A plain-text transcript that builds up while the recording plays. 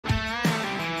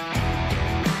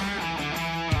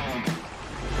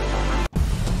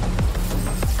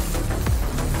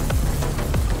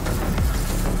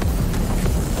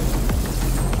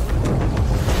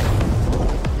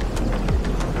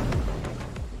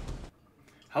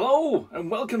Hello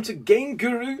and welcome to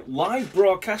GameGuru live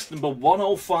broadcast number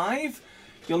 105.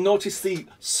 You'll notice the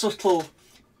subtle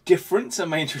difference in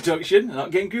my introduction.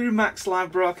 Not GameGuru Max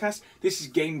live broadcast. This is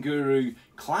GameGuru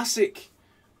Classic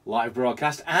live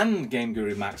broadcast and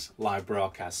GameGuru Max live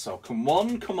broadcast. So come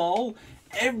on, come all,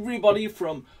 everybody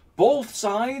from both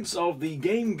sides of the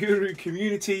GameGuru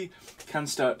community can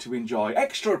start to enjoy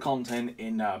extra content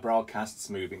in our broadcasts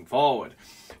moving forward.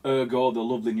 Ergo, the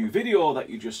lovely new video that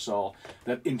you just saw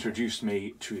that introduced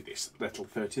me to this little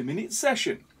 30-minute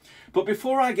session. But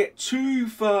before I get too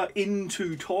far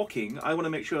into talking, I want to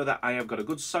make sure that I have got a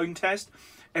good sound test.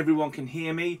 Everyone can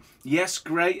hear me. Yes,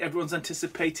 great. Everyone's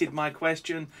anticipated my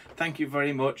question. Thank you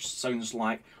very much. Sounds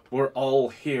like we're all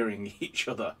hearing each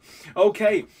other.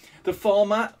 Okay, the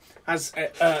format has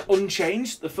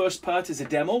unchanged. The first part is a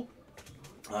demo.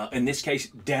 In this case,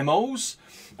 demos.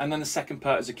 And then the second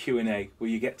part is a Q&A where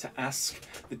you get to ask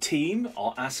the team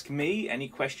or ask me any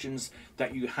questions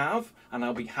that you have, and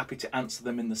I'll be happy to answer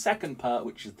them in the second part,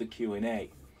 which is the Q&A.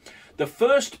 The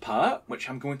first part, which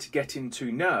I'm going to get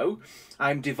into now,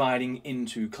 I'm dividing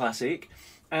into Classic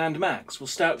and Max. We'll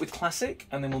start with Classic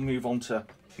and then we'll move on to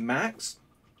Max.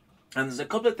 And there's a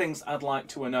couple of things I'd like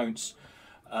to announce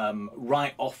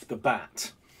right off the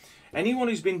bat. Anyone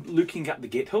who's been looking at the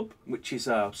GitHub, which is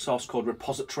a source code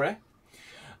repository,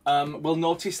 will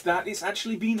notice that it's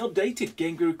actually been updated.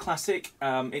 GameGuru Classic,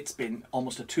 it's been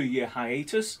almost a 2-year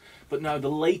hiatus, but now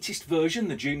the latest version,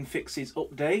 the June Fixes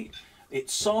update,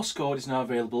 its source code is now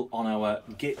available on our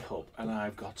GitHub. And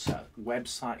I've got a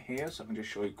website here, so I can just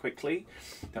show you quickly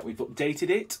that we've updated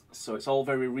it. So it's all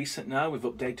very recent now. We've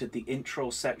updated the intro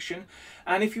section.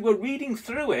 And if you were reading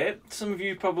through it, some of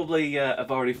you probably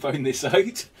have already found this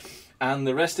out. And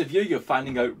the rest of you, you're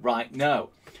finding out right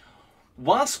now.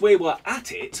 Whilst we were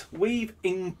at it, we've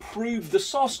improved the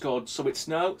source code so it's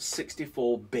now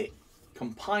 64-bit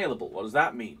compilable. What does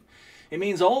that mean? It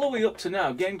means all the way up to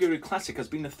now, GameGuru Classic has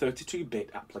been a 32-bit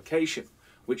application,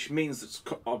 which means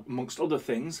that, amongst other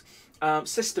things,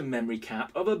 system memory cap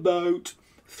of about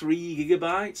 3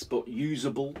 gigabytes, but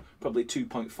usable, probably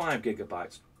 2.5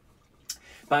 gigabytes.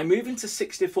 By moving to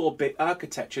 64-bit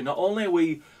architecture, not only are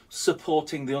we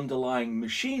supporting the underlying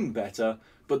machine better,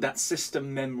 but that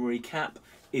system memory cap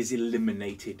is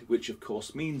eliminated, which of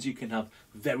course means you can have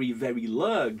very, very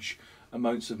large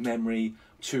amounts of memory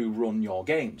to run your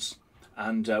games.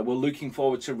 And we're looking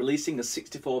forward to releasing a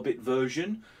 64-bit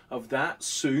version of that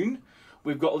soon.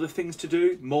 We've got other things to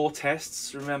do, more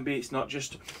tests. Remember, it's not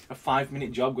just a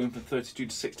 5-minute job going from 32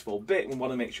 to 64-bit. We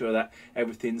want to make sure that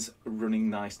everything's running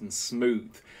nice and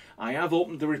smooth. I have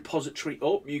opened the repository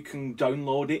up. You can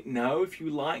download it now if you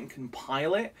like and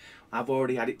compile it. I've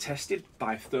already had it tested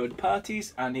by third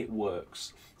parties and it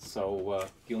works. So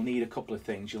you'll need a couple of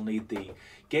things. You'll need the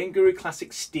GameGuru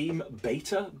Classic Steam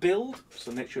Beta build,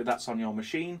 so make sure that's on your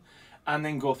machine, and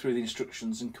then go through the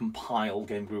instructions and compile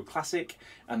GameGuru Classic,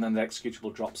 and then the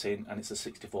executable drops in and it's a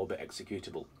 64-bit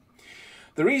executable.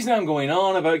 The reason I'm going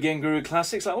on about GameGuru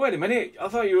Classic is like, wait a minute, I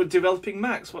thought you were developing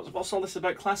Max. What's all this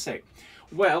about Classic?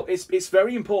 Well, it's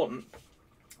very important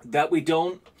that we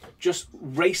don't just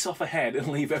race off ahead and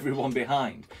leave everyone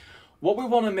behind. What we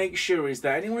want to make sure is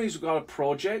that anyone who's got a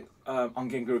project on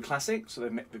GameGuru Classic, so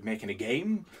they've been making a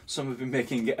game, some have been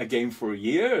making a game for a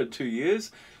year or 2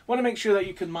 years, want to make sure that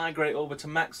you can migrate over to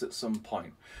Max at some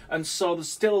point. And so there's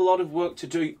still a lot of work to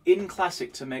do in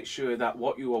Classic to make sure that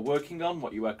what you are working on,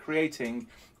 what you are creating,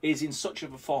 is in such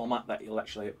of a format that you'll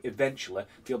actually eventually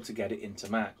be able to get it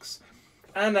into Max.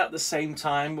 And at the same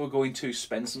time, we're going to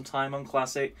spend some time on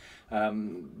Classic,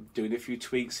 doing a few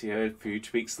tweaks here, a few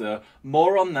tweaks there.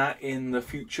 More on that in the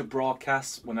future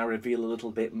broadcasts when I reveal a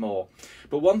little bit more.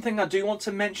 But one thing I do want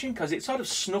to mention, because it sort of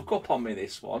snuck up on me,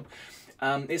 this one,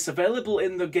 it's available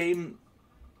in the Game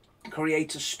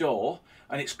Creator Store,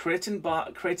 and it's created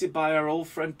by our old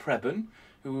friend Preben,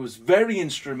 who was very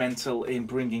instrumental in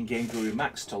bringing GameGuru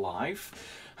Max to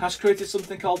life, has created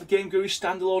something called the GameGuru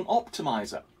Standalone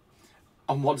Optimizer.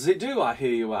 And what does it do, I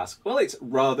hear you ask? Well, it's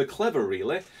rather clever,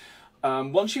 really.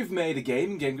 Once you've made a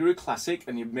game in GameGuru Classic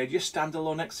and you've made your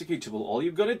standalone executable, all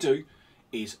you've got to do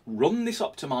is run this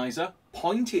optimizer,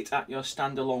 point it at your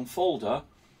standalone folder,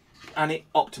 and it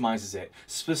optimizes it.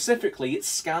 Specifically, it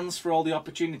scans for all the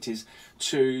opportunities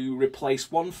to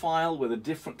replace one file with a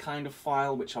different kind of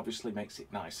file, which obviously makes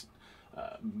it nice,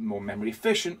 more memory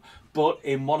efficient. But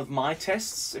in one of my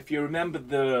tests, if you remember,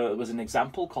 there was an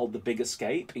example called The Big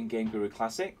Escape in GameGuru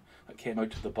Classic that came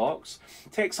out of the box.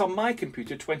 It takes on my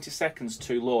computer 20 seconds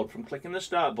to load, from clicking the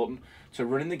start button to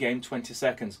running the game, 20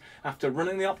 seconds. After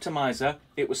running the optimizer,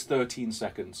 it was 13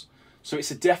 seconds. So it's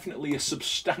definitely a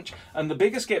substantial, and the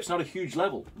big escape's not a huge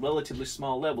level, relatively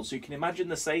small level. So you can imagine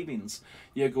the savings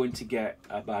you're going to get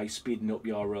by speeding up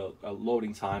your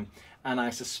loading time. And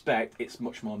I suspect it's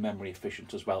much more memory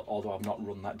efficient as well, although I've not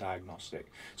run that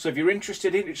diagnostic. So if you're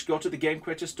interested in it, just go to the Game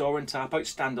Creator store and type out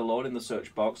standalone in the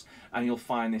search box, and you'll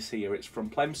find this here. It's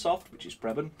from Plemsoft, which is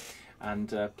Preben,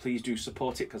 and please do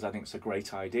support it because I think it's a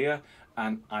great idea.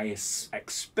 And I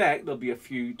expect there'll be a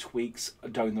few tweaks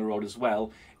down the road as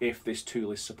well if this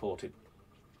tool is supported.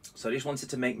 So I just wanted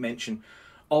to make mention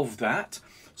of that.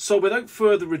 So without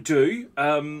further ado,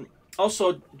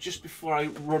 also just before I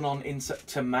run on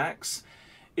into Max,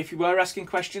 if you were asking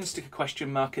questions, stick a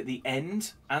question mark at the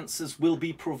end. Answers will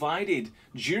be provided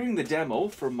during the demo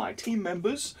from my team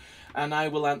members, and I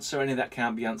will answer any that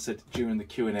can't be answered during the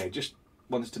Q&A. Just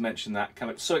wanted to mention that. Kind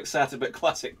of so excited about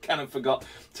Classic, kind of forgot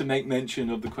to make mention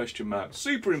of the question mark.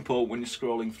 Super important when you're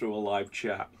scrolling through a live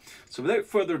chat. So without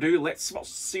further ado, let's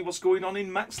see what's going on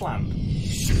in Maxland.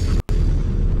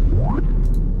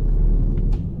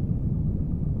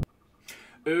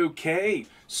 Okay,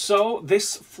 so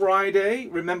this Friday,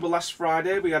 remember last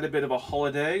Friday we had a bit of a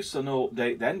holiday, so no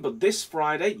update then, but this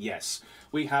Friday, yes,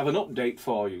 we have an update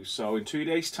for you. So in 2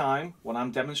 days' time, what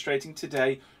I'm demonstrating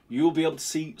today, you'll be able to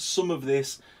see some of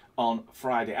this on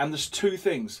Friday. And there's two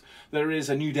things. There is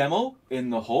a new demo in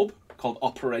the hub called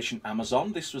Operation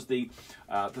Amazon. This was the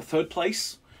third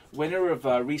place winner of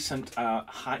a recent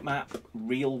Hype Map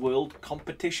real world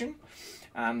competition.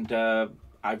 And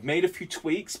I've made a few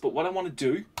tweaks, but what I want to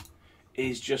do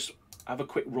is just have a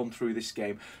quick run through this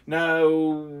game. Now,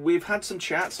 we've had some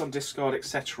chats on Discord,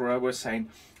 etc. We're saying,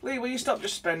 Lee, will you stop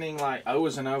just spending like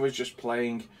hours and hours just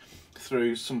playing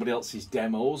through somebody else's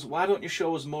demos? Why don't you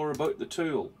show us more about the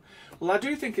tool? Well, I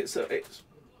do think it's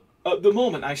at the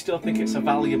moment, I still think it's a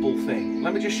valuable thing.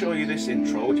 Let me just show you this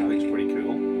intro, which I think is pretty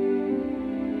cool.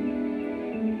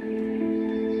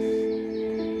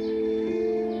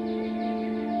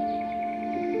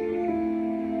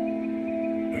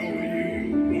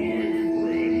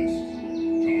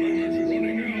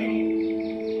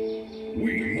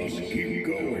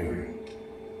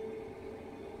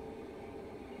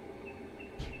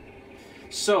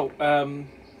 So,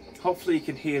 hopefully you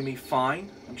can hear me fine.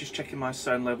 I'm just checking my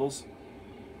sound levels.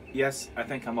 Yes, I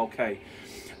think I'm okay.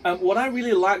 What I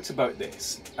really liked about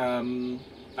this, and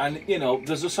you know,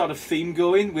 there's a sort of theme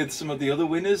going with some of the other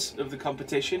winners of the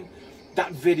competition,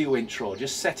 that video intro,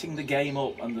 just setting the game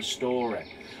up and the story.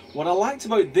 What I liked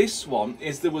about this one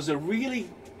is there was a really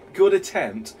good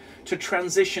attempt to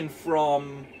transition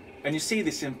from, and you see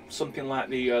this in something like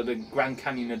the Grand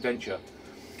Canyon Adventure,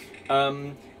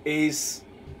 is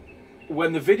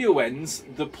when the video ends,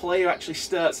 the player actually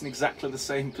starts in exactly the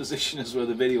same position as where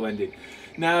the video ended.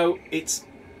 Now, it's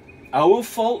our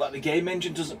fault that the game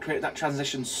engine doesn't create that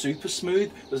transition super smooth.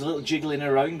 There's a little jiggling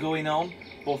around going on,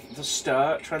 both the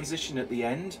start transition at the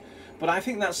end. But I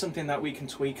think that's something that we can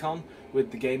tweak on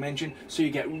with the game engine, so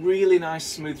you get really nice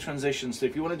smooth transitions. So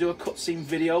if you want to do a cutscene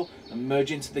video and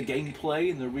merge into the gameplay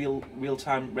in the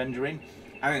real-time rendering,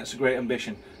 I think that's a great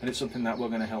ambition, and it's something that we're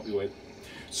going to help you with.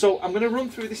 So I'm going to run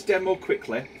through this demo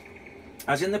quickly,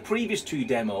 as in the previous two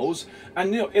demos.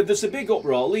 And you know, if there's a big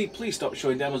uproar, Lee, please stop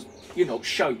showing demos. You know,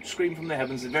 shout, scream from the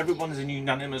heavens. If everyone is in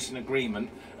unanimous in agreement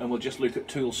and we'll just look at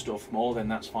tool stuff more, then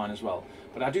that's fine as well.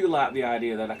 But I do like the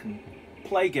idea that I can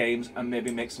play games and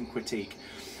maybe make some critique.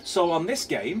 So on this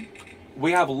game,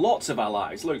 we have lots of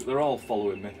allies. Look, they're all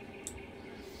following me.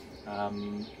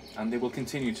 And they will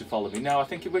continue to follow me. Now, I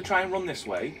think if we try and run this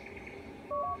way,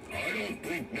 I don't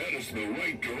think that is the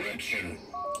right direction.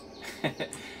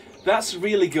 That's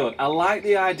really good. I like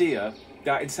the idea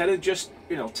that instead of just,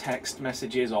 you know, text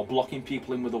messages or blocking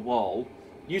people in with a wall,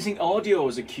 using audio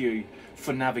as a cue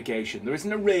for navigation. There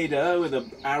isn't a radar with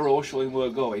an arrow showing where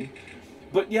we're going,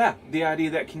 but yeah, the idea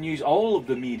that can use all of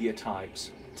the media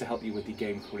types to help you with your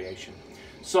game creation.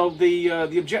 So the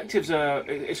objectives are,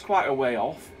 it's quite a way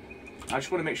off. I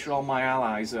just want to make sure all my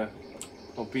allies are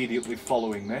obediently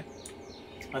following me.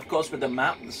 Of course, with the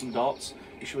map, there's some dots.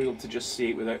 You should be able to just see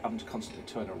it without having to constantly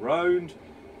turn around.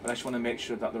 But I just want to make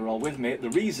sure that they're all with me. The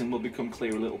reason will become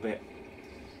clear a little bit,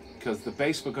 because the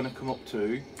base we're going to come up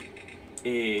to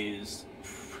is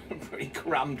pretty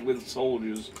crammed with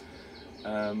soldiers.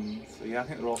 So yeah, I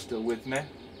think they're all still with me.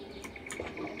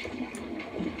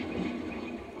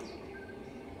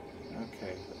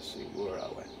 Okay, let's see, where are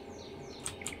we?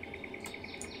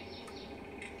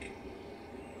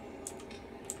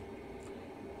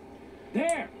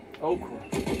 There! Oh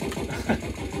crap.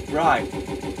 Right.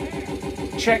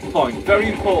 Checkpoint,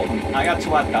 very important. I had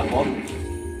to add that one.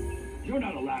 You're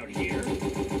not allowed here.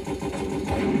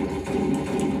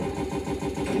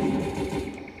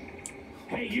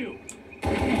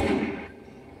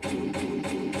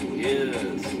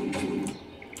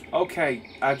 Okay,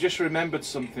 I've just remembered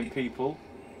something, people.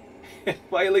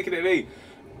 Why are you looking at me?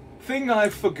 Thing I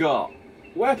forgot.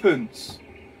 Weapons.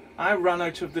 I ran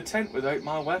out of the tent without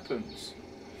my weapons.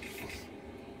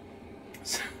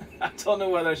 I don't know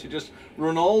whether I should just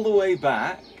run all the way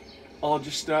back or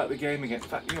just start the game again. In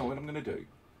fact, you know what I'm going to do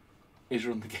is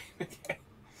run the game again.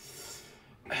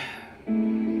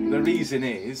 The reason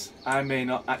is I may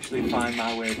not actually find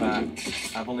my way back.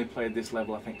 I've only played this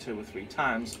level I think 2 or 3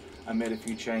 times and made a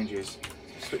few changes.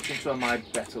 Switching to my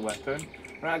better weapon.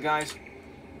 Right guys,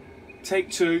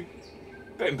 take 2.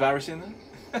 Bit embarrassing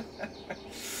there.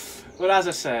 But as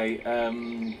I say,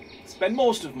 spend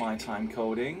most of my time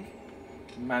coding,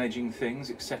 managing things,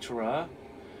 etc.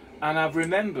 And I've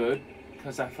remembered,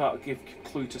 because I thought I'd give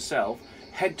clue to self,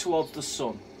 head towards the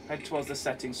sun. Head towards the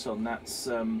setting sun. That's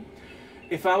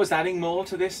if I was adding more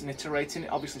to this and iterating it,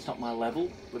 obviously it's not my level,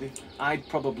 but if I'd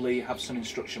probably have some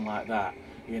instruction like that,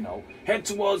 you know, head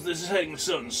towards the setting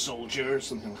sun, soldier,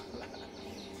 something like that.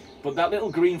 But that little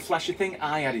green flashy thing,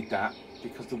 I added that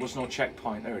because there was no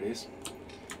checkpoint. There it is.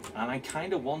 And I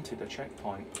kind of wanted a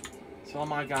checkpoint. So all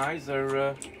my guys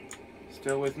are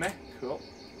still with me. Cool.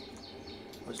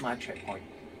 Where's my checkpoint?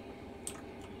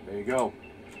 There you go.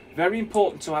 Very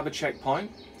important to have a checkpoint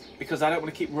because I don't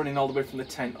want to keep running all the way from the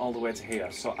tent all the way to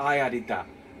here. So I added that.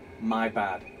 My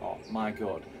bad. Oh my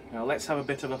god. Now let's have a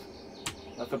bit of a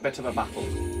battle.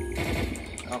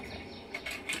 Okay.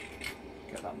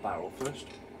 Get that barrel first.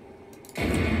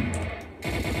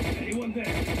 Anyone there?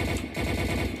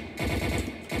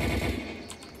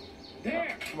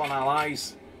 There! Come on,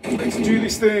 allies. Let's do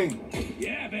this thing.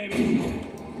 Yeah, baby.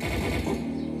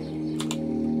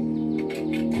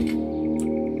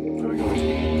 There we go.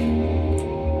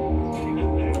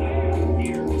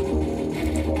 Here.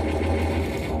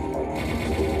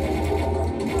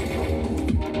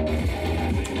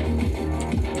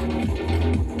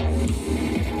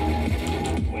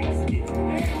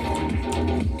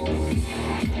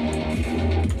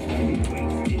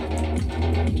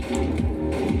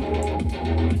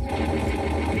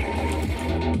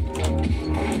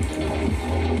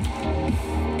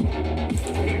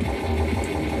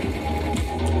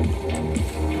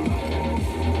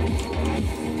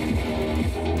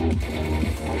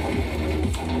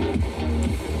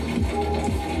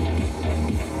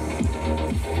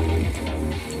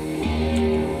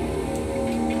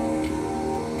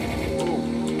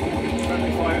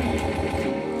 Friendly fire.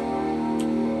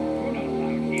 You're not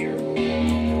allowed here.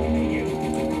 You.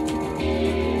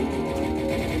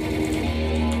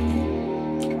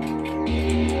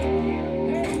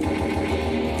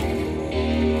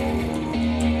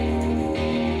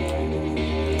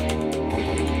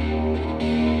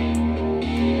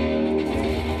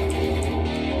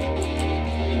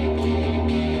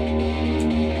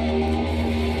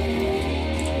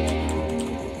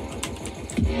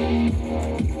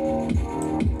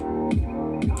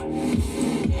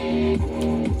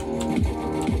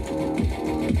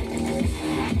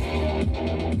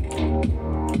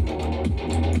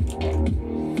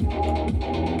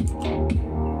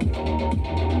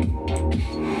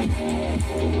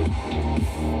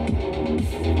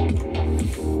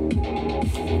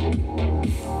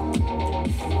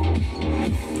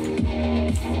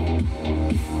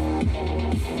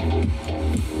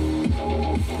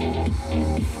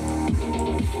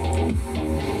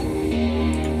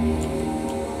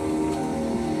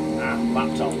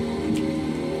 Laptop.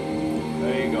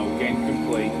 There you go, game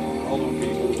complete. Hold on,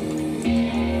 people.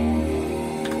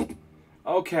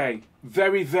 Okay,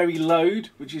 very, very loud,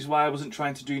 which is why I wasn't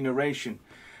trying to do narration.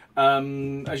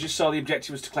 As you saw, the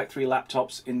objective was to collect 3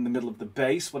 laptops in the middle of the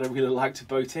base. What I really liked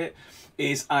about it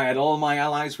is I had all my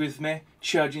allies with me,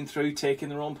 charging through, taking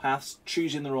their own paths,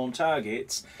 choosing their own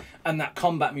targets, and that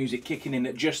combat music kicking in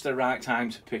at just the right time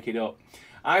to pick it up.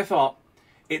 I thought,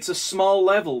 it's a small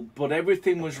level, but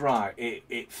everything was right.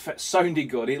 It sounded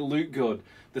good, it looked good.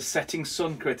 The setting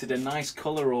sun created a nice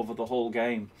colour over the whole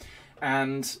game.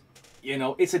 And, you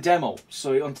know, it's a demo,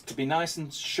 so it wanted to be nice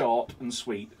and short and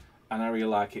sweet. And I really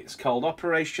like it. It's called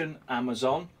Operation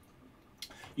Amazon.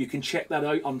 You can check that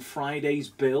out on Friday's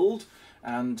build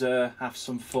and have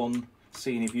some fun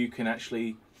seeing if you can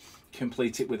actually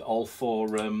complete it with all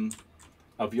 4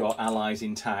 of your allies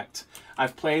intact.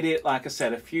 I've played it, like I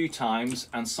said, a few times,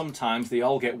 and sometimes they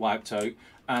all get wiped out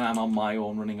and I'm on my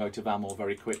own running out of ammo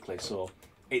very quickly. So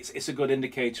it's a good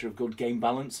indicator of good game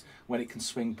balance when it can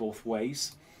swing both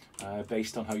ways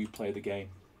based on how you play the game.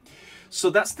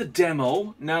 So that's the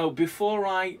demo. Now, before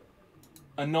I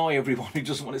annoy everyone who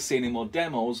doesn't want to see any more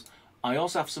demos, I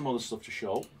also have some other stuff to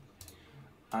show.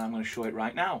 And I'm going to show it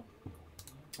right now.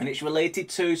 And it's related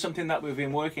to something that we've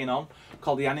been working on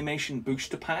called the Animation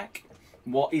Booster Pack.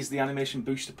 What is the Animation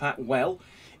Booster Pack? Well,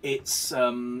 it's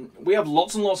we have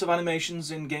lots and lots of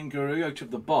animations in GameGuru out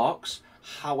of the box.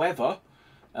 However,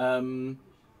 what's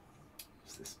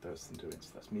this person doing?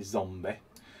 So that's me zombie.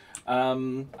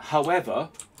 However,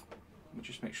 let me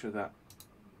just make sure that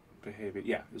behavior,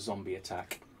 yeah, zombie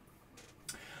attack.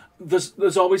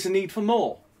 There's always a need for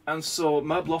more. And so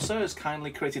Merblosser has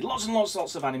kindly created lots and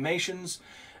lots of animations,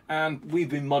 and we've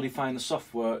been modifying the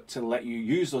software to let you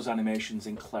use those animations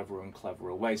in cleverer and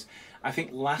cleverer ways. I think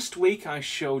last week I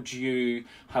showed you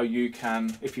how you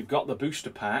can, if you've got the booster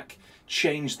pack,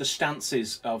 change the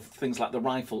stances of things like the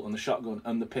rifle and the shotgun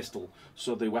and the pistol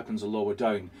so the weapons are lower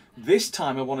down. This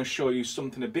time I want to show you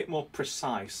something a bit more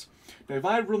precise. Now if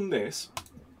I run this,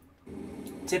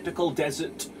 typical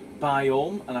desert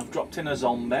biome, and I've dropped in a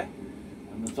zombie,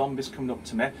 and the zombie's coming up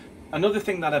to me. Another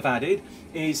thing that I've added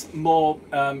is more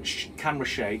camera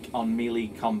shake on melee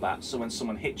combat. So when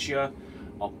someone hits you,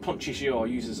 or punches you, or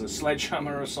uses a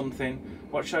sledgehammer or something,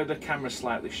 watch how the camera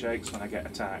slightly shakes when I get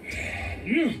attacked.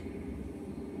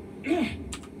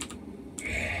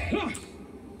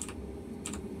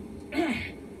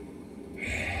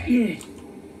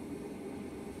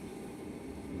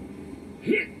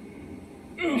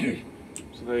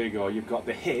 So there you go, you've got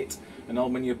the hit, and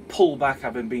then when you pull back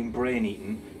having been brain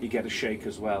eaten, you get a shake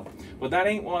as well. But that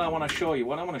ain't what I want to show you.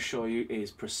 What I want to show you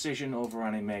is precision over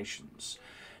animations.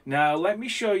 Now let me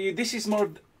show you, this is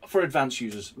more for advanced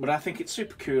users, but I think it's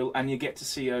super cool, and you get to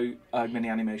see how many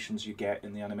animations you get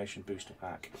in the Animation Booster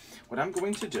Pack. What I'm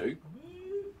going to do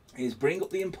is bring up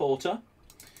the importer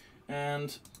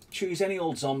and choose any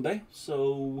old zombie.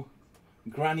 So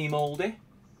Granny Mouldy,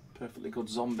 perfectly good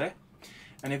zombie.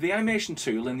 And if the animation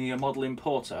tool in the model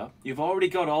importer, you've already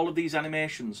got all of these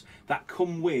animations that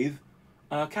come with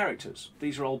characters.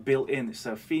 These are all built in. It's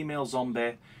a female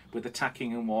zombie with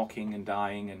attacking and walking and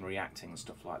dying and reacting and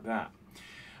stuff like that.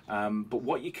 But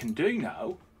what you can do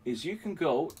now is you can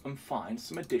go and find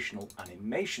some additional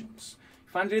animations.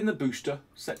 Find it in the booster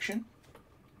section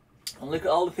and look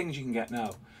at all the things you can get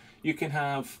now. You can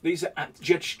have, these are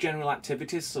just general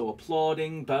activities, so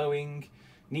applauding, bowing,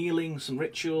 kneeling, some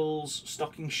rituals,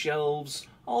 stocking shelves,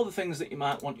 all the things that you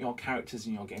might want your characters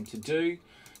in your game to do.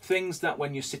 Things that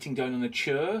when you're sitting down on a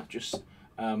chair, just,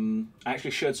 I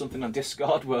actually shared something on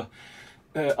Discord where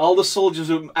all the soldiers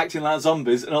were acting like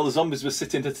zombies and all the zombies were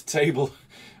sitting at a table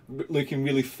looking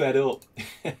really fed up.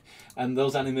 And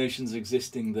those animations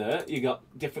existing there. You got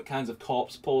different kinds of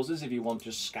corpse poses if you want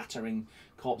just scattering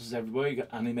corpses everywhere. You got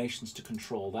animations to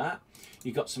control that.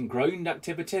 You got some ground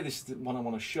activity. This is the one I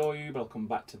want to show you, but I'll come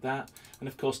back to that. And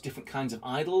of course, different kinds of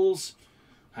idols,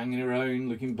 hanging around,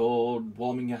 looking bored,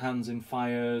 warming your hands in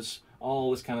fires, all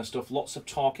this kind of stuff. Lots of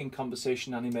talking,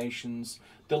 conversation animations.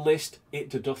 The list, it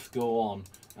doth go on,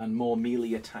 and more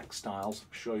melee attack styles.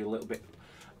 I'll show you a little bit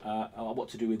what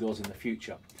to do with those in the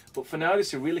future. But for now, this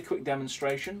is a really quick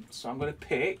demonstration. So I'm going to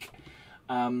pick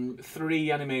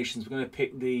 3 animations. We're going to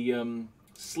pick the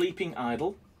sleeping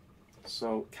idol,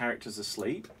 so characters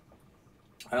asleep.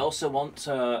 I also want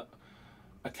a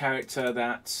character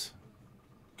that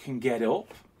can get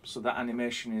up, so that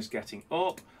animation is getting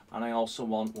up, and I also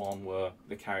want one where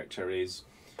the character is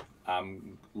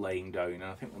laying down, and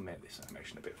I think we'll make this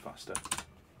animation a bit faster.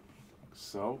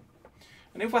 So,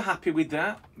 and if we're happy with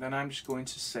that, then I'm just going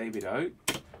to save it out.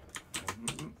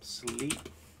 Sleep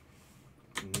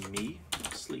me,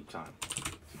 sleep time,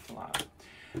 something like that.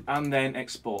 And then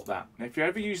export that. Now, if you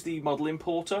ever use the model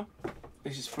importer,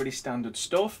 this is pretty standard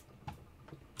stuff.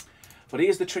 But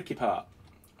here's the tricky part.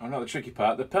 Oh, not the tricky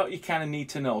part, the part you kind of need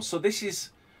to know. So this is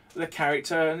the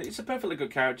character, and it's a perfectly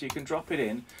good character. You can drop it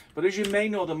in. But as you may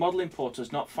know, the model importer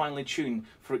is not finely tuned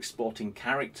for exporting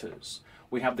characters.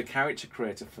 We have the character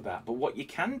creator for that. But what you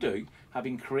can do,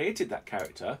 having created that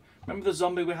character, remember the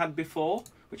zombie we had before,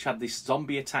 which had this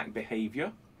zombie attack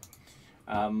behavior?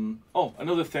 Oh,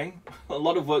 another thing, a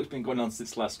lot of work's been going on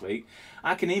since last week.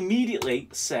 I can immediately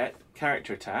set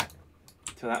character attack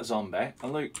to that zombie,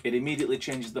 and look, it immediately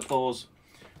changes the pose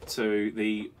to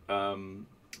the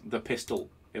pistol.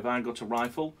 If I go to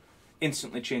rifle,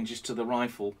 instantly changes to the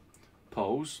rifle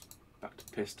pose, back to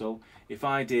pistol. If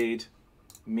I did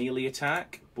melee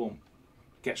attack, boom,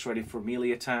 gets ready for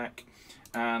melee attack.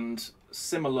 And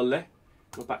similarly,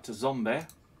 go back to zombie,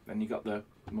 then you got the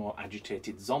more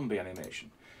agitated zombie animation.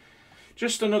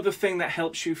 Just another thing that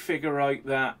helps you figure out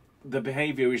that the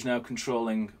behavior is now control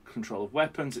of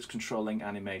weapons, it's controlling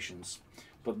animations.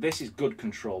 But this is good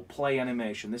control, play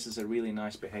animation. This is a really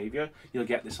nice behavior. You'll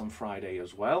get this on Friday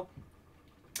as well.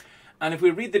 And if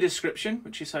we read the description,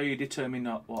 which is how you determine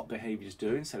what behaviours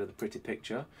do instead of the pretty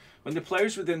picture, when the player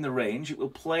is within the range, it will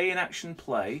play an action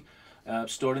play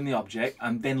stored in the object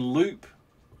and then loop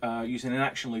using an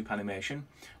action loop animation.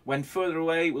 When further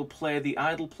away, it will play the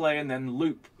idle play and then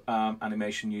loop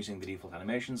animation using the default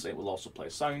animations. It will also play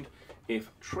sound if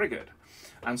triggered.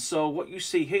 And so what you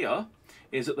see here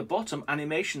is at the bottom,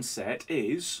 animation set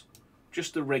is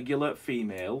just the regular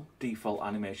female default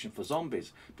animation for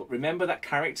zombies. But remember that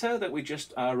character that we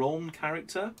just, our own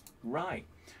character? Right.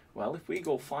 Well, if we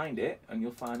go find it, and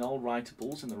you'll find all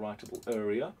writables in the writable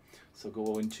area. So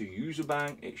go into user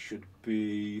bank, it should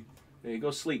be, there you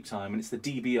go, sleep time, and it's the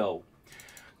DBO.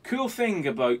 Cool thing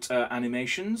about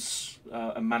animations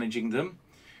and managing them,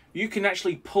 you can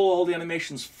actually pull all the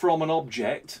animations from an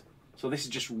object. So this is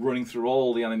just running through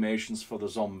all the animations for the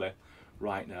zombie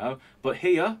right now. But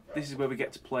here, this is where we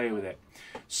get to play with it.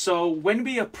 So when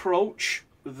we approach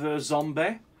the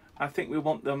zombie, I think we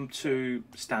want them to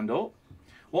stand up.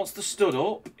 Once they're stood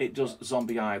up, it does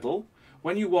zombie idle.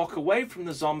 When you walk away from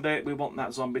the zombie, we want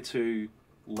that zombie to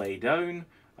lay down.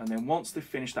 And then once they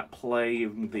finish that play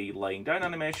of the laying down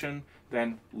animation,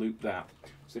 then loop that.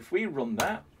 So if we run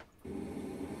that,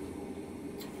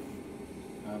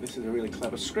 this is a really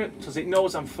clever script because it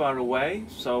knows I'm far away,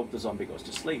 so the zombie goes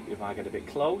to sleep. If I get a bit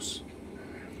close,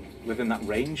 within that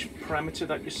range parameter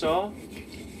that you saw,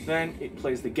 then it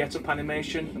plays the get up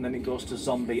animation and then it goes to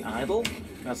zombie idle.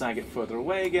 And as I get further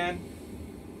away again,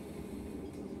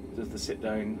 does the sit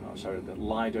down, oh sorry, the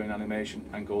lie down animation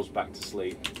and goes back to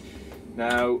sleep.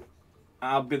 Now,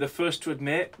 I'll be the first to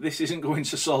admit this isn't going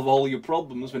to solve all your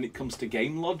problems when it comes to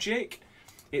game logic.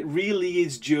 It really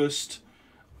is just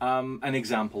an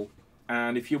example,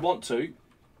 and if you want to,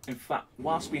 in fact,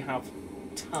 whilst we have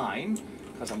time,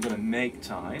 because I'm going to make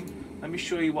time, let me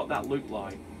show you what that looked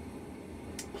like.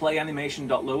 Play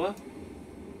animation.lua.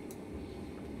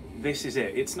 This is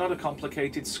it. It's not a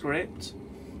complicated script,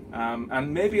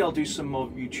 and maybe I'll do some more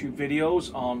YouTube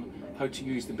videos on how to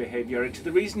use the behavior editor.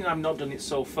 The reason I've not done it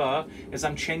so far is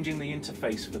I'm changing the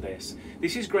interface for this.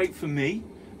 This is great for me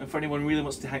and for anyone who really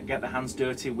wants to get their hands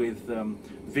dirty with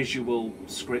visual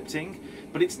scripting,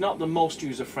 but it's not the most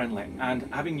user-friendly, and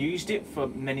having used it for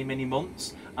many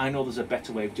months, I know there's a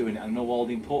better way of doing it. I know all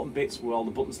the important bits, where all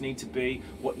the buttons need to be,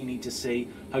 what you need to see,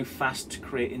 how fast to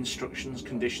create instructions,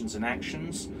 conditions and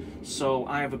actions. So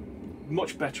I have a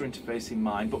much better interface in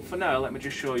mind, but for now let me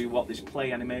just show you what this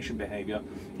play animation behavior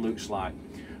looks like.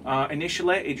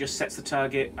 Initially it just sets the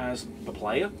target as the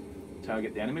player,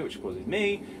 target the enemy, which of course is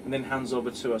me, and then hands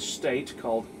over to a state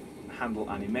called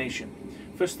handle animation.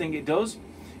 First thing it does,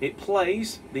 it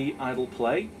plays the idle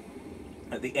play.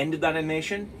 At the end of that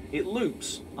animation, it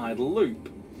loops, idle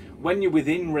loop. When you're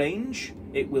within range,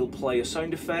 it will play a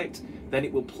sound effect, then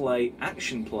it will play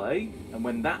action play, and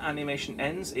when that animation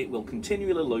ends, it will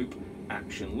continually loop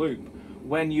action loop.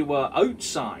 When you are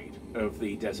outside of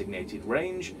the designated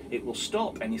range, it will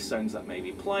stop any sounds that may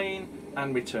be playing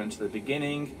and return to the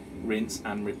beginning, rinse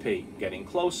and repeat. Getting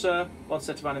closer, one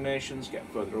set of animations, get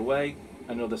further away,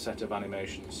 another set of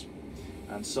animations.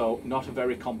 And so not a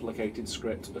very complicated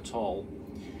script at all.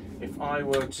 If I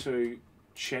were to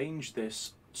change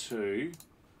this to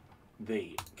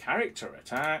the character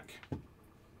attack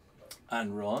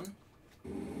and run,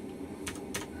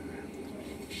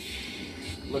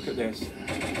 look at this.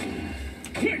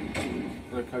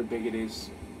 Look how big it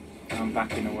is. I'm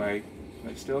backing away.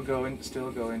 It's still going,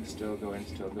 still going, still going,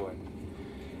 still going.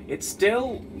 It's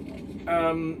still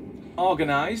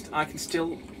organised. I can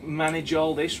still manage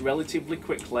all this relatively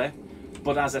quickly,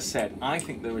 but as I said, I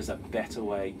think there is a better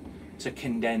way to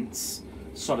condense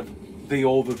sort of the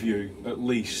overview, at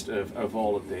least, of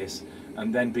all of this,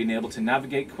 and then being able to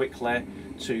navigate quickly,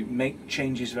 to make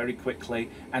changes very quickly,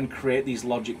 and create these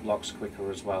logic blocks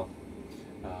quicker as well.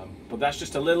 But that's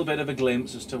just a little bit of a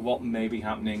glimpse as to what may be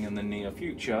happening in the near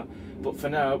future. But for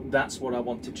now, that's what I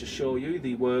wanted to show you,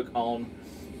 the work on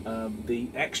the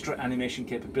extra animation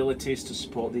capabilities to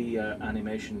support the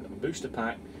animation booster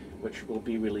pack, which will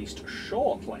be released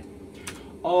shortly.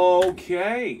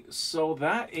 Okay, so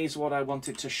that is what I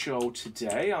wanted to show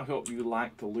today. I hope you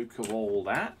like the look of all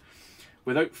that.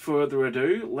 Without further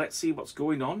ado, let's see what's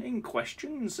going on in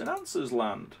questions and answers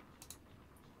land.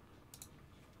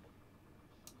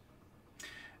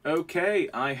 Okay,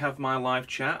 I have my live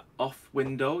chat off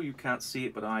window. You can't see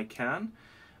it, but I can.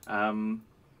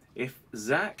 If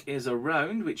Zach is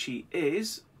around, which he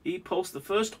is, he posts the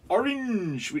first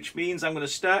orange, which means I'm going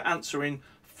to start answering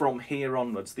from here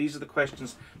onwards. These are the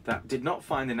questions that did not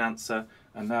find an answer,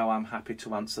 and now I'm happy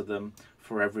to answer them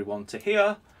for everyone to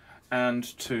hear and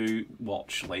to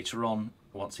watch later on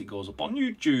once it goes up on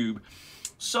YouTube.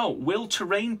 So, will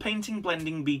terrain painting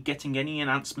blending be getting any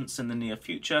enhancements in the near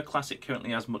future? Classic currently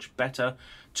has much better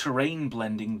terrain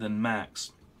blending than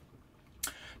Max.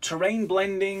 Terrain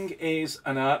blending is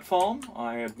an art form,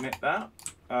 I admit that,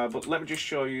 but let me just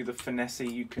show you the finesse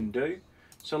you can do.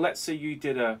 So let's say you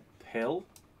did a hill,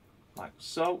 like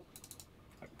so,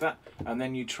 like that, and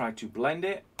then you try to blend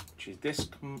it, which is this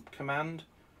command.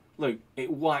 Look, it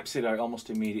wipes it out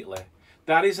almost immediately.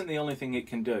 That isn't the only thing it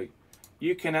can do.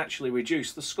 You can actually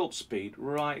reduce the sculpt speed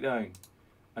right down.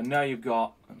 And now you've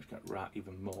got, I'm just going to write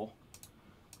even more.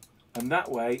 And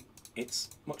that way, it's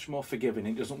much more forgiving.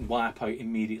 It doesn't wipe out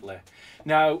immediately.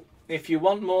 Now, if you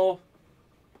want more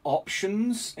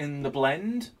options in the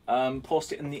blend,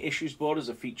 post it in the issues board as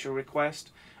a feature request.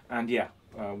 And yeah,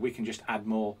 we can just add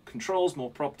more controls,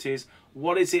 more properties.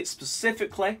 What is it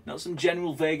specifically? Not some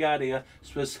general vague idea.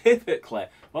 Specifically,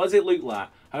 what does it look like?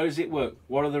 How does it work?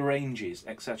 What are the ranges,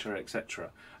 etc., etc.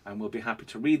 And we'll be happy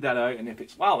to read that out. And if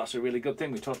it's, wow, that's a really good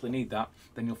thing, we totally need that,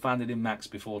 then you'll find it in Max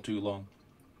before too long.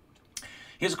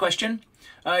 Here's a question.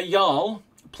 Y'all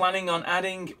planning on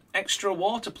adding extra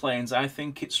water planes? I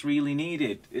think it's really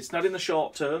needed. It's not in the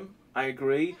short term, I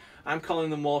agree. I'm calling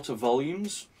them water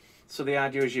volumes. So the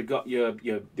idea is you've got your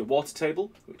water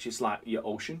table, which is like your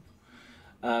ocean.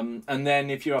 And then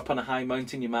if you're up on a high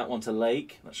mountain, you might want a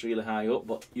lake that's really high up,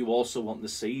 but you also want the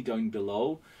sea down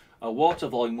below. A water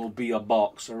volume will be a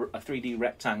box or a 3D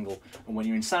rectangle, and when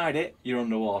you're inside it, you're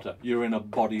underwater. You're in a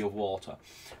body of water.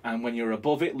 And when you're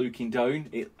above it, looking down,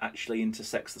 it actually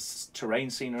intersects the terrain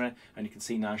scenery, and you can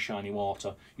see nice shiny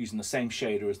water using the same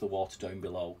shader as the water down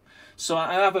below. So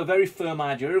I have a very firm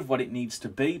idea of what it needs to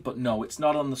be, but no, it's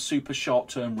not on the super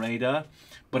short-term radar,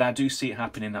 but I do see it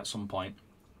happening at some point.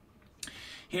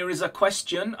 Here is a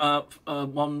question,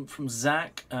 one from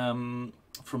Zach,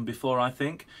 from before, I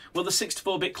think. Will the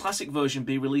 64-bit classic version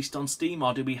be released on Steam,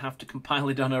 or do we have to compile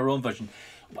it on our own version?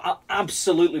 I'll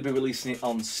absolutely be releasing it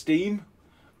on Steam.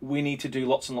 We need to do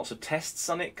lots and lots of tests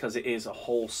on it, because it is a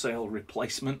wholesale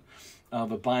replacement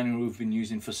of a binary we've been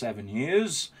using for 7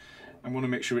 years. I want to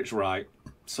make sure it's right.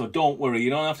 So don't worry, you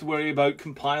don't have to worry about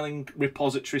compiling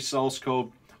repository source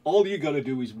code. All you got to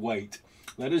do is wait.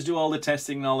 Let us do all the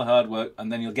testing and all the hard work,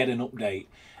 and then you'll get an update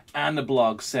and a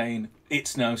blog saying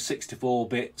it's now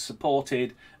 64-bit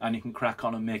supported, and you can crack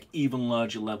on and make even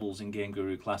larger levels in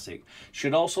GameGuru Classic.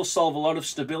 Should also solve a lot of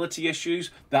stability issues.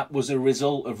 That was a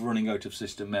result of running out of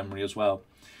system memory as well.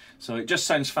 So it just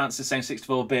sounds fancy saying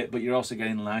 64-bit, but you're also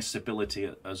getting nice stability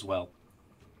as well.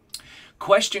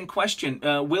 Question.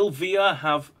 Will VR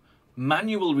have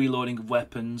manual reloading of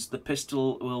weapons? The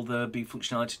pistol, will there be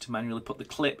functionality to manually put the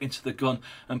clip into the gun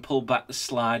and pull back the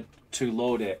slide to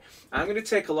load it? I'm going to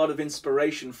take a lot of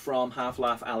inspiration from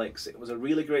Half-Life Alyx. It was a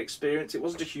really great experience. It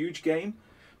wasn't a huge game,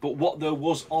 but what there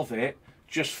was of it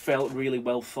just felt really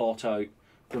well thought out.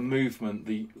 The movement,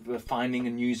 the finding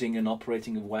and using and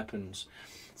operating of weapons.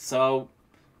 So,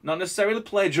 not necessarily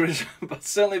plagiarism, but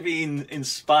certainly being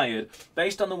inspired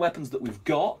based on the weapons that we've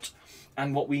got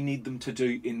and what we need them to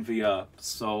do in VR.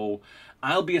 So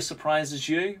I'll be as surprised as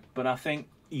you, but I think,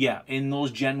 yeah, in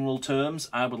those general terms,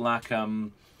 I would like,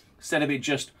 instead of it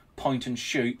just point and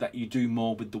shoot, that you do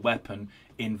more with the weapon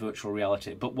in virtual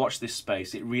reality. But watch this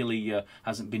space, it really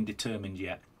hasn't been determined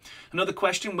yet. Another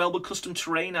question, will custom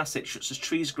terrain assets such as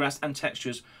trees, grass and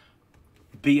textures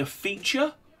be a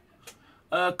feature?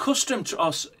 Custom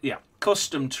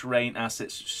terrain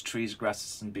assets such as trees,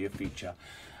 grasses and be a feature.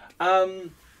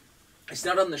 It's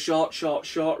not on the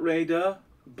short radar,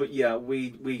 but yeah,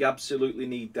 we absolutely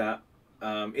need that.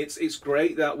 It's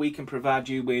great that we can provide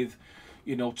you with,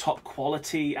 you know, top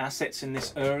quality assets in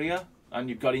this area, and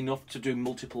you've got enough to do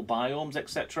multiple biomes,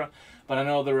 etc. But I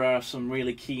know there are some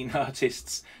really keen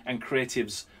artists and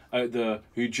creatives out there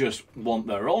who just want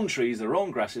their own trees, their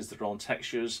own grasses, their own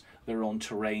textures, their own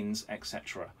terrains,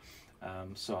 etc.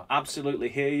 So absolutely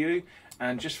hear you.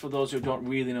 And just for those who don't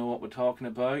really know what we're talking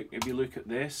about, if you look at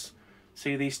this,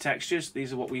 see these textures?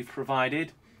 These are what we've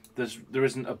provided. There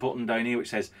isn't a button down here which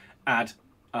says add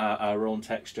our own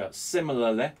texture.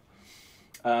 Similarly,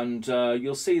 and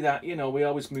you'll see that, you know, we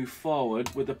always move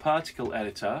forward with the particle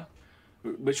editor,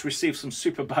 which received some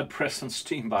super bad press on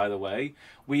Steam, by the way.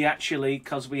 We actually,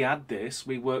 because we add this,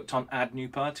 we worked on add new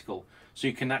particle. So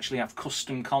you can actually have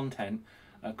custom content,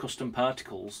 custom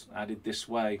particles added this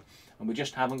way. And we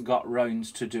just haven't got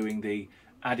rounds to doing the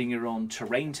adding your own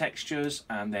terrain textures,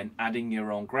 and then adding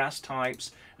your own grass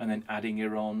types, and then adding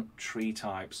your own tree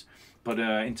types. But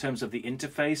in terms of the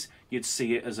interface, you'd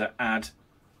see it as a add,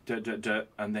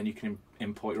 and then you can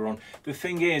import your own. The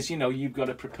thing is, you know, you've got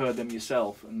to prepare them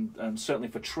yourself, and certainly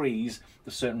for trees,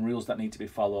 there's certain rules that need to be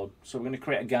followed. So we're going to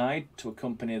create a guide to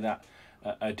accompany that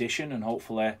addition, and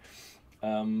hopefully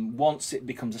once it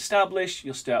becomes established,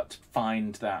 you'll start to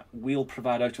find that we'll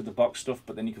provide out of the box stuff,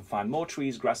 but then you can find more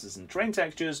trees, grasses and terrain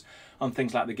textures on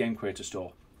things like the Game Creator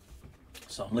Store.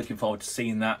 So I'm looking forward to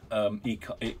seeing that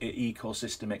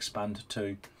ecosystem expand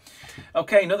too.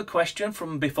 Okay, another question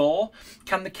from before.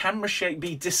 Can the camera shake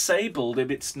be disabled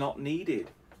if it's not needed?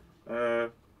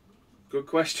 Good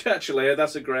question, actually.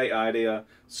 That's a great idea.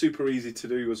 Super easy to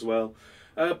do as well.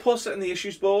 Post it in the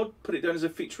issues board, put it down as a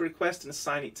feature request and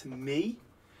assign it to me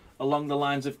along the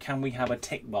lines of, can we have a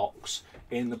tick box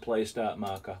in the play start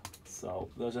marker? So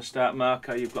there's a start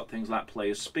marker. You've got things like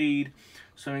player speed,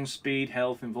 swimming speed,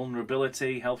 health,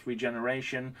 invulnerability, health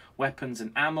regeneration, weapons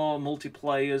and ammo,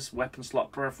 multiplayers, weapon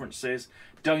slot preferences.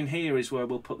 Down here is where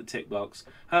we'll put the tick box.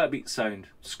 Heartbeat sound,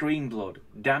 screen blood,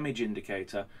 damage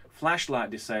indicator, flashlight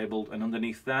disabled, and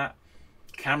underneath that,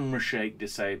 camera shake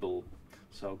disabled.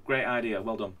 So great idea,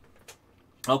 well done.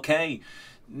 Okay,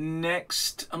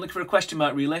 next, I'm looking for a question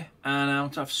mark really, and I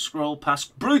want to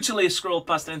brutally scroll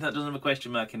past anything that doesn't have a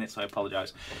question mark in it, so I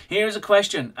apologise. Here's a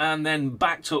question, and then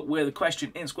backed up with a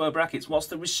question in square brackets. What's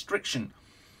the restriction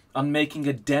on making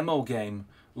a demo game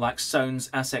like Sounds,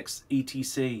 Assets,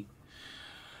 etc.?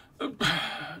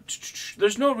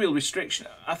 There's no real restriction.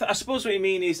 I suppose what you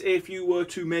mean is, if you were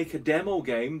to make a demo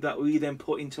game that we then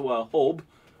put into our hub,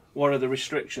 what are the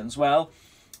restrictions? Well,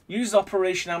 use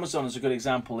Operation Amazon as a good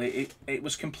example. It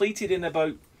was completed in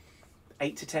about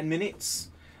 8 to 10 minutes,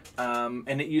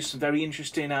 and it used some very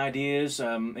interesting ideas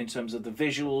in terms of the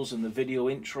visuals and the video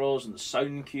intros and the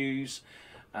sound cues.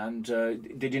 And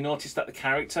did you notice that the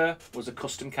character was a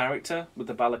custom character with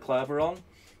the balaclava on?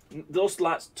 Those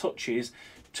last touches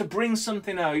to bring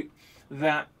something out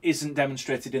that isn't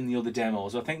demonstrated in the other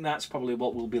demos. I think that's probably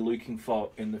what we'll be looking for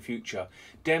in the future.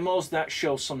 Demos that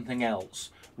show something else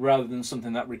rather than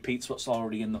something that repeats what's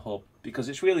already in the hub, because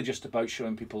it's really just about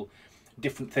showing people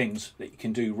different things that you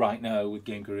can do right now with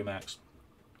GameGuru Max.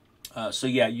 So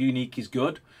yeah, unique is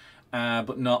good,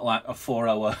 but not like a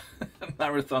 4-hour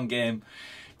marathon game,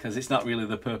 because it's not really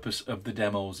the purpose of the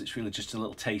demos. It's really just a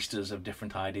little tasters of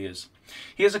different ideas.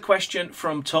 Here's a question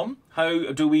from Tom.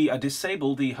 How do we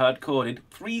disable the hard-coded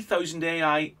 3000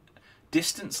 AI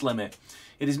distance limit?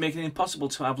 It is making it impossible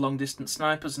to have long-distance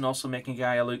snipers and also making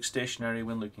AI look stationary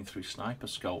when looking through sniper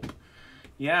scope.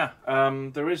 Yeah,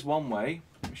 there is one way.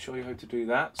 Let me show you how to do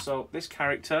that. So this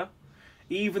character,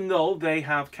 even though they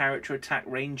have character attack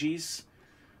ranges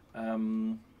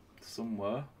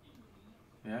somewhere,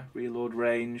 yeah, reload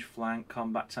range, flank,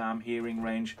 combat time, hearing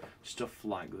range, stuff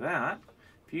like that.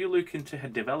 If you look into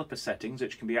developer settings,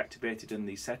 which can be activated in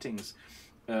the settings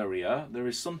area, there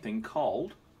is something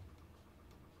called,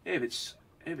 here it is,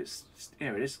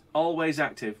 always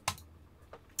active.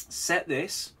 Set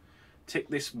this, tick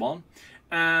this one,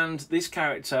 and this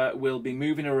character will be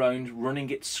moving around,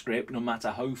 running its script, no matter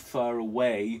how far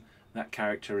away that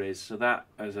character is. So that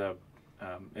has had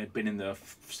been in there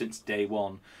since day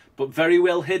one. But very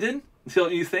well hidden,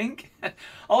 don't you think?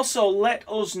 Also, let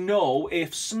us know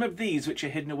if some of these, which are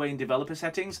hidden away in developer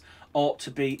settings, ought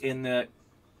to be in the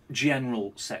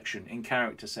general section, in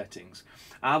character settings.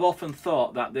 I've often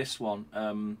thought that this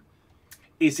one,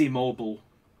 is immobile.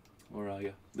 Where are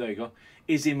you? There you go.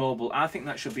 Is immobile. I think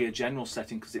that should be a general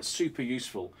setting, because it's super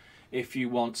useful if you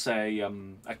want, say,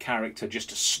 a character just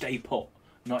to stay put,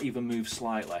 not even move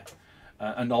slightly.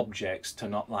 And objects to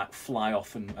not like fly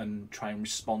off and try and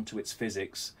respond to its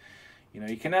physics. You know,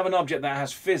 you can have an object that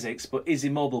has physics but is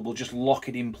immobile, will just lock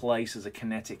it in place as a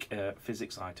kinetic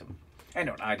physics item.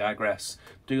 Anyway, I digress.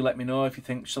 Do let me know if you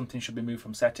think something should be moved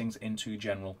from settings into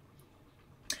general.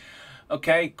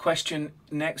 Okay, question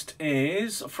next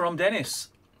is from Dennis.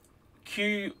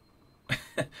 Q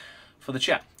for the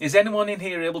chat. Is anyone in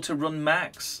here able to run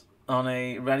Max on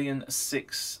a Radeon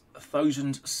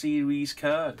 6000 series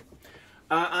card?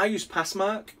 I use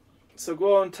Passmark, so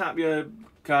go and tap your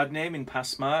card name in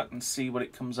Passmark and see what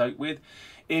it comes out with.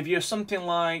 If you're something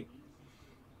like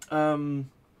 2000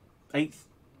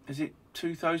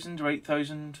 or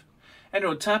 8000?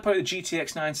 Anyway, tap out the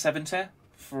GTX 970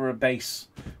 for a base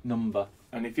number.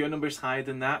 And if your number is higher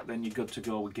than that, then you're good to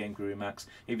go with GameGuru Max.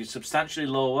 If you're substantially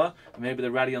lower, maybe the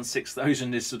Radeon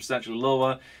 6000 is substantially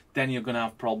lower, then you're going to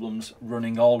have problems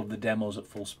running all of the demos at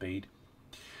full speed.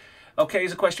 Okay,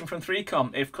 here's a question from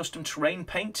 3Com. If custom terrain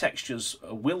paint textures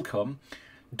will come,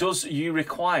 does you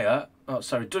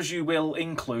will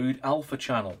include alpha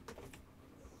channel?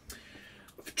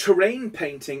 Terrain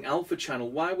painting alpha channel,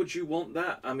 why would you want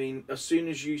that? I mean, as soon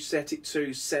as you set it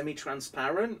to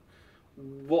semi-transparent,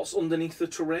 what's underneath the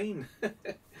terrain?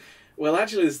 Well,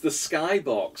 actually, there's the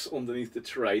skybox underneath the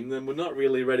terrain, then we're not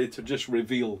really ready to just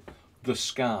reveal the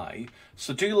sky.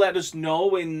 So do let us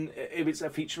know if it's a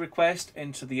feature request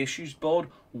into the issues board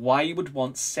why you would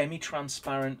want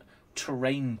semi-transparent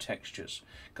terrain textures,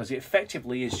 because it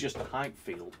effectively is just a height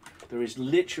field. There is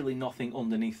literally nothing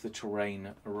underneath the terrain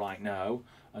right now,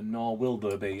 and nor will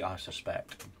there be, I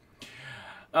suspect.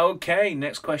 Okay,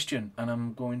 next question, and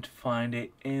I'm going to find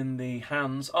it in the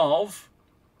hands of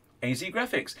AZ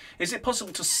Graphics. Is it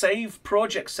possible to save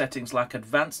project settings like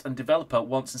advanced and developer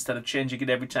once instead of changing it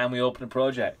every time we open a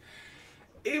project?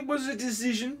 It was a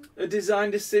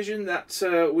design decision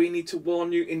that we need to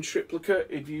warn you in triplicate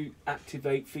if you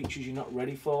activate features you're not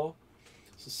ready for.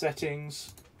 So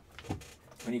settings,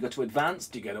 when you go to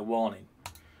advanced, you get a warning.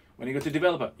 When you go to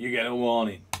developer, you get a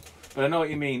warning. But I know what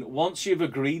you mean. Once you've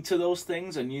agreed to those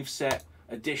things and you've set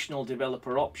additional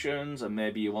developer options, and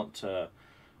maybe you want to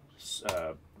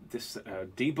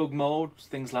debug mode,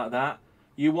 things like that,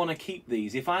 you want to keep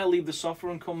these. If I leave the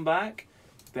software and come back,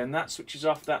 then that switches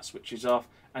off,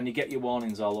 and you get your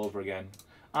warnings all over again.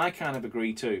 I kind of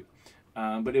agree too.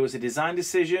 But it was a design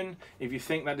decision. If you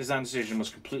think that design decision was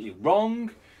completely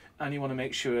wrong, and you want to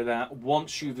make sure that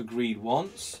once you've agreed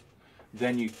once,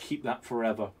 then you keep that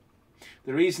forever.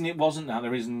 The reason it wasn't that, the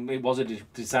reason it was a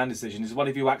design decision is, what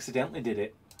if you accidentally did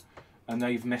it, and now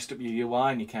you've messed up your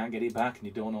UI and you can't get it back and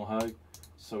you don't know how?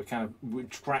 So we kind of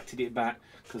retracted it back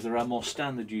because there are more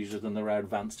standard users than there are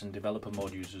advanced and developer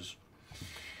mode users.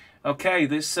 Okay,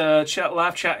 this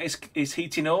live chat is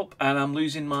heating up, and I'm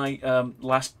losing my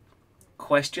last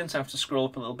question, so I have to scroll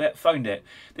up a little bit. Found it.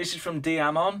 This is from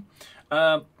Diamon.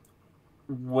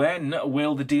 When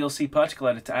will the DLC particle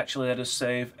editor actually let us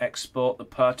save, export the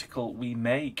particle we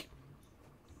make?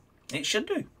 It should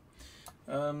do.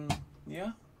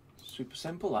 Yeah, super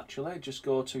simple actually. Just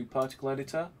go to particle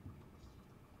editor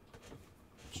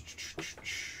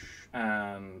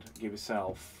and give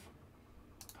yourself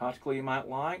particle you might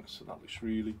like. So that looks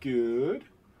really good.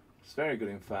 It's very good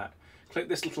in fact. Click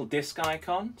this little disk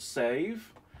icon,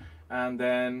 save, and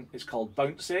then it's called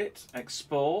Bounce It,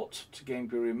 export to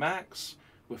GameGuru Max.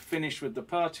 We're finished with the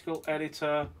particle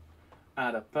editor.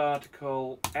 Add a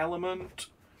particle element,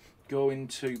 go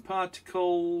into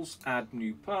particles, add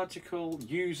new particle,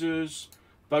 users,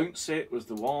 Bounce It was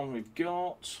the one we've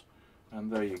got,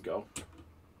 and there you go.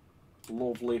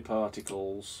 Lovely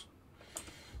particles.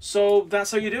 So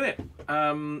that's how you do it.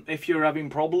 If you're having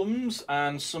problems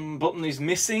and some button is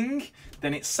missing,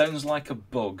 then it sounds like a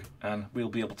bug, and we'll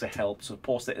be able to help. So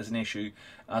post it as an issue,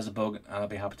 as a bug, and I'll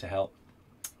be happy to help.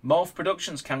 Morph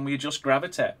Productions, can we adjust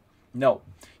gravity? No.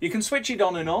 You can switch it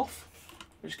on and off.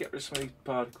 Just get rid of some of these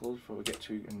particles before we get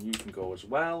to, and you can go as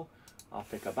well. I'll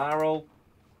pick a barrel,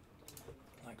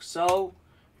 like so.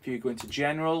 If you go into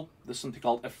general, there's something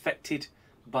called affected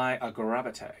by a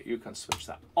gravity. You can switch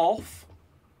that off.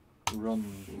 Run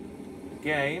the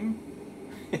game.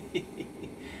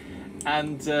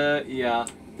 And yeah,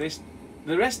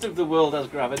 the rest of the world has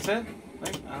gravity.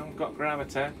 I've got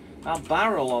gravity. Our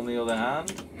barrel, on the other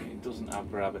hand, it doesn't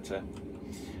have gravity.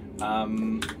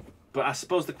 But I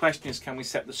suppose the question is, can we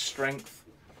set the strength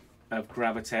of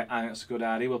gravity? I think that's a good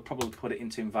idea. We'll probably put it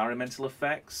into environmental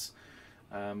effects,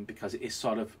 because it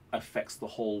sort of affects the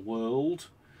whole world.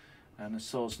 And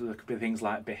so there could be things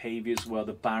like behaviours where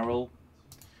the barrel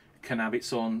can have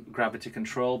its own gravity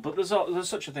control, but there's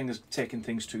such a thing as taking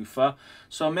things too far.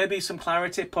 So maybe some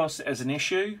clarity, post it as an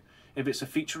issue if it's a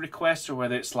feature request, or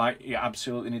whether it's like you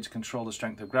absolutely need to control the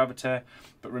strength of gravity.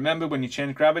 But remember, when you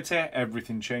change gravity,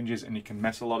 everything changes, and you can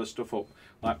mess a lot of stuff up,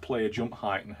 like player jump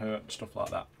height and hurt and stuff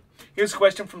like that. Here's a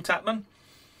question from Tapman.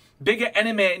 Bigger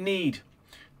enemy need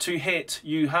to hit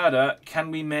you harder.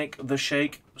 Can we make the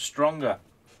shake stronger?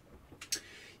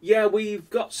 Yeah, we've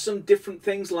got some different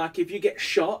things, like if you get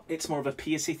shot, it's more of a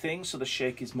piercy thing, so the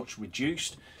shake is much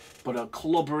reduced. But a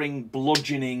clubbering,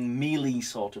 bludgeoning, melee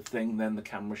sort of thing, then the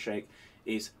camera shake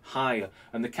is higher.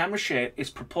 And the camera shake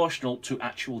is proportional to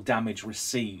actual damage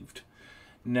received.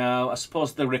 Now, I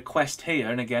suppose the request here,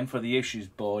 and again for the issues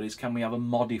board, is can we have a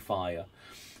modifier?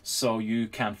 So you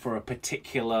can, for a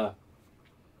particular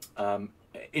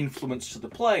influence to the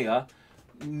player,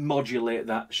 modulate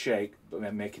that shake, but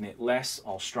then making it less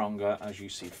or stronger as you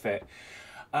see fit.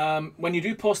 When you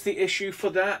do post the issue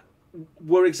for that,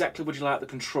 where exactly would you like the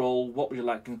control? What would you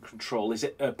like in control? Is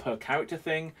it a per character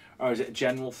thing, or is it a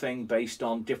general thing based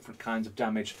on different kinds of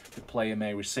damage the player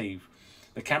may receive?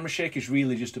 The camera shake is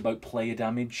really just about player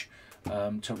damage,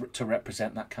 to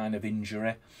represent that kind of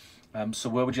injury. So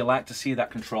where would you like to see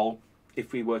that control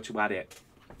if we were to add it?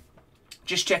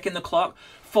 Just checking the clock,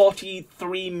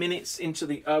 43 minutes into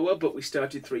the hour, but we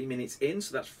started 3 minutes in,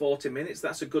 so that's 40 minutes.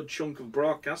 That's a good chunk of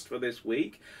broadcast for this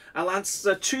week. I'll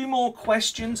answer 2 more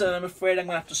questions, and I'm afraid I'm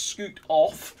going to have to scoot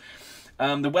off.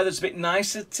 The weather's a bit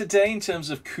nicer today in terms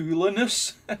of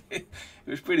coolerness. It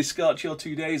was pretty scorchy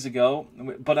 2 days ago,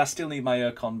 but I still need my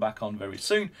aircon back on very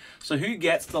soon. So who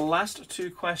gets the last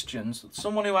 2 questions?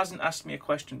 Someone who hasn't asked me a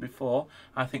question before,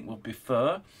 I think will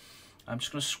prefer. I'm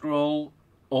just going to scroll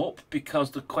up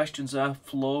because the questions are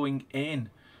flowing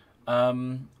in.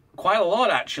 Quite a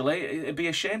lot, actually. It'd be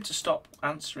a shame to stop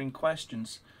answering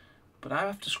questions, but I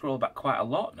have to scroll back quite a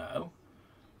lot now.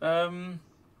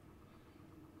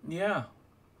 Yeah.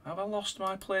 Have I lost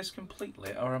my place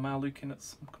completely, or am I looking at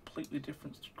some completely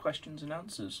different questions and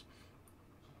answers?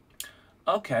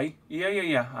 Okay.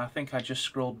 Yeah. I think I just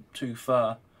scrolled too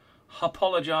far.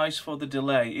 Apologise for the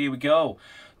delay. Here we go.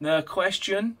 The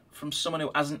question from someone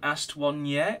who hasn't asked one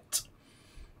yet.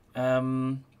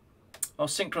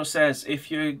 Synchro says,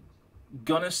 if you're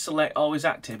gonna select always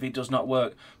active, it does not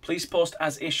work. Please post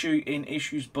as issue in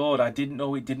issues board. I didn't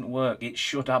know it didn't work. It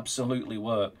should absolutely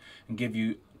work and give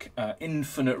you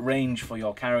infinite range for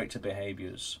your character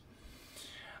behaviors.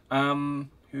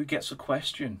 Who gets a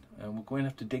question? We're going to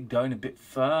have to dig down a bit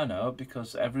further now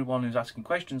because everyone who's asking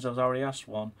questions has already asked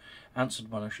one, answered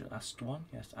one. I should have asked one.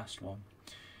 Yes, asked one.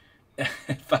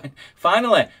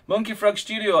 Finally, Monkey Frog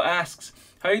Studio asks,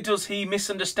 how does he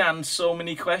misunderstand so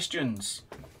many questions?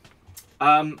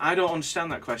 I don't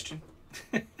understand that question.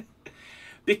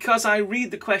 Because I read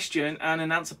the question and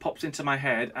an answer pops into my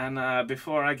head, and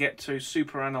before I get to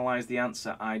super analyze the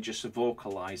answer, I just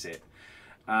vocalize it.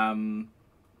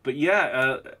 But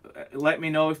yeah, let me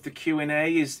know if the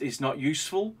Q&A is not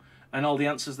useful and all the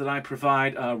answers that I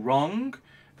provide are wrong,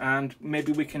 and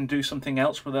maybe we can do something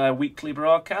else with our weekly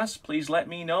broadcast. Please let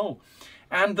me know.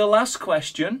 And the last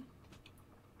question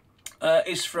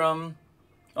is from...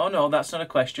 Oh no, that's not a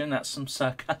question, that's some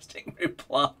sarcastic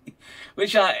reply,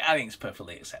 which I think is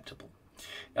perfectly acceptable.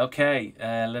 Okay,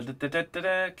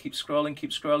 keep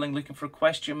scrolling, looking for a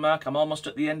question mark. I'm almost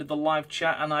at the end of the live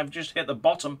chat, and I've just hit the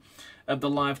bottom of the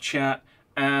live chat,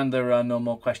 and there are no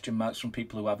more question marks from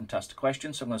people who haven't asked a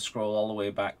question, so I'm going to scroll all the way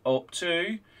back up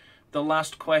to the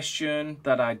last question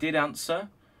that I did answer,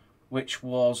 which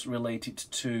was related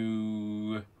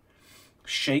to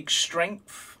shake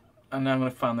strength. And I'm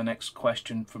going to find the next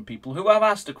question from people who have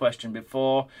asked a question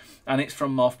before, and it's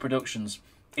from Morph Productions.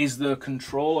 Is there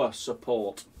controller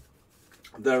support?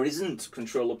 There isn't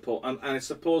controller support, and I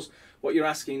suppose what you're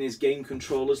asking is game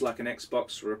controllers like an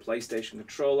Xbox or a PlayStation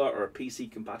controller or a PC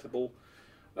compatible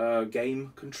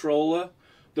game controller.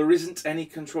 There isn't any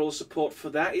controller support for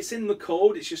that. It's in the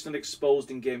code, it's just not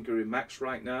exposed in GameGuru Max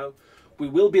right now. We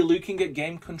will be looking at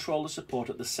game controller support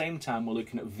at the same time we're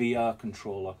looking at VR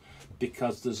controller,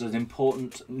 because there's an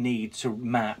important need to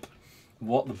map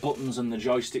what the buttons and the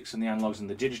joysticks and the analogs and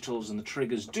the digitals and the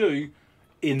triggers do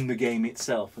in the game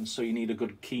itself. And so you need a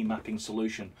good key mapping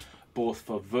solution, both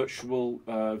for virtual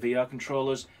VR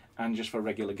controllers and just for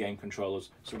regular game controllers.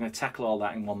 So we're going to tackle all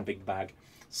that in one big bag.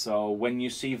 So when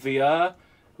you see VR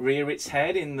rear its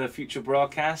head in the future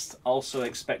broadcast, also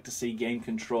expect to see game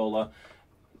controller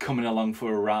coming along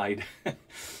for a ride.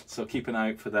 So keep an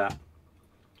eye out for that.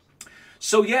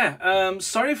 So yeah,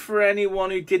 sorry for anyone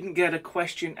who didn't get a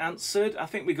question answered. I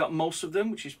think we got most of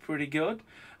them, which is pretty good.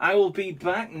 I will be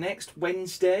back next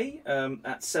Wednesday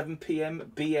at 7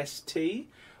 PM BST.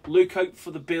 Look out for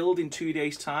the build in 2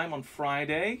 days' time on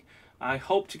Friday. I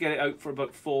hope to get it out for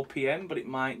about 4 PM, but it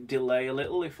might delay a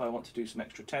little if I want to do some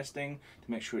extra testing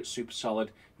to make sure it's super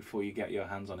solid before you get your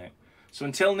hands on it. So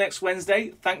until next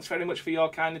Wednesday, thanks very much for your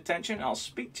kind attention. I'll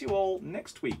speak to you all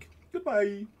next week.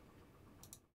 Goodbye.